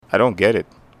I don't get it.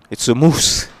 It's a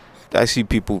moose. I see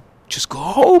people just go,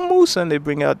 oh, moose, and they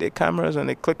bring out their cameras and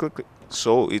they click, click, click.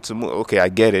 So it's a moose. Okay, I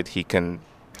get it. He can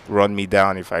run me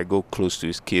down if I go close to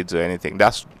his kids or anything.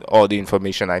 That's all the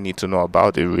information I need to know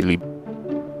about it, really.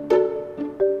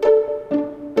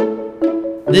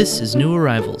 This is New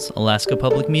Arrivals, Alaska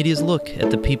Public Media's look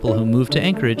at the people who moved to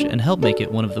Anchorage and helped make it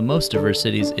one of the most diverse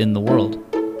cities in the world.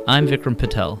 I'm Vikram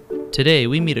Patel. Today,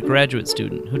 we meet a graduate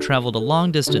student who traveled a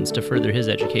long distance to further his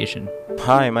education.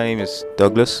 Hi, my name is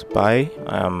Douglas Bai.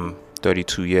 I'm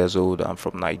 32 years old. I'm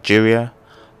from Nigeria.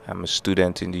 I'm a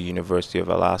student in the University of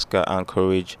Alaska,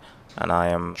 Anchorage, and I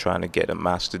am trying to get a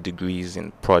master's degree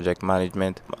in project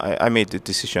management. I made the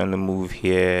decision to move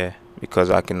here because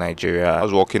back in Nigeria, I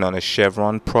was working on a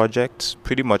Chevron project,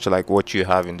 pretty much like what you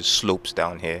have in the slopes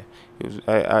down here.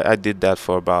 I did that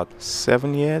for about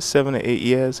 7 or 8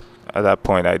 years. At that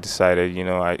point, I decided,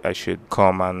 I should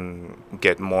come and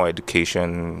get more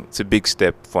education. It's a big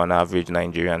step for an average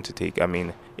Nigerian to take. I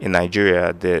mean, in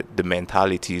Nigeria, the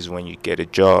mentality is when you get a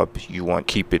job, you want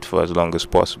to keep it for as long as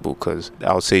possible. Because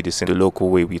I'll say this in the local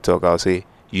way we talk, I'll say,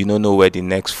 you don't know where the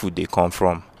next food they come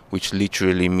from, which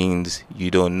literally means you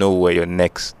don't know where your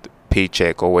next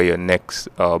paycheck or where your next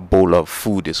bowl of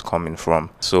food is coming from.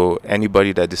 So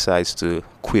anybody that decides to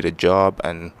quit a job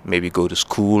and maybe go to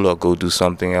school or go do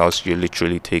something else, you're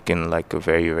literally taking like a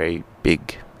very, very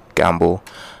big gamble,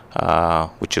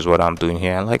 which is what I'm doing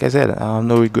here. And like I said,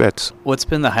 no regrets. What's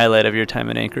been the highlight of your time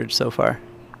in Anchorage so far?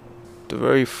 The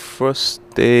very first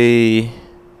day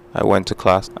I went to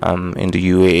class in the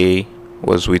UAA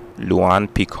was with Luan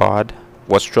Picard.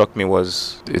 What struck me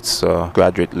was it's a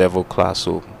graduate level class,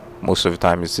 so most of the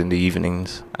time it's in the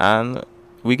evenings. And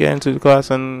we get into the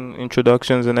class and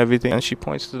introductions and everything. And she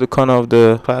points to the corner of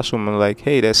the classroom and like,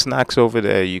 hey, there's snacks over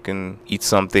there. You can eat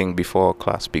something before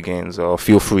class begins or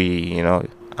feel free,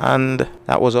 And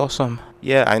that was awesome.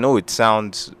 Yeah, I know it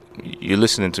sounds, you're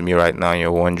listening to me right now and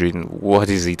you're wondering, what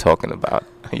is he talking about?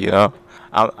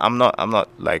 I'm not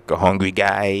like a hungry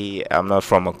guy. I'm not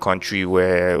from a country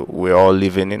where we're all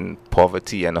living in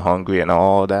poverty and hungry and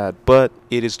all that. But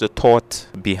it is the thought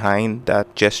behind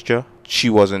that gesture. She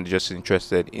wasn't just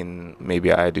interested in maybe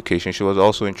our education. She was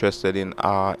also interested in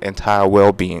our entire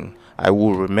well-being. I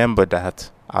will remember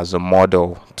that as a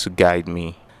model to guide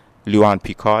me. Luan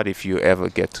Picard, if you ever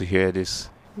get to hear this,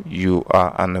 you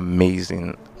are an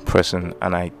amazing person.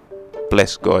 And I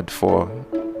bless God for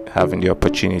having the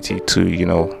opportunity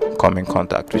to, come in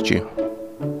contact with you.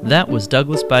 That was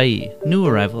Douglas Bai, new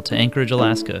arrival to Anchorage,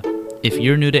 Alaska. If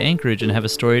you're new to Anchorage and have a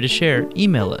story to share,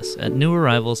 email us at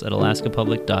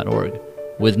newarrivals@alaskapublic.org.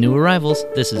 With New Arrivals,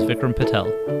 this is Vikram Patel.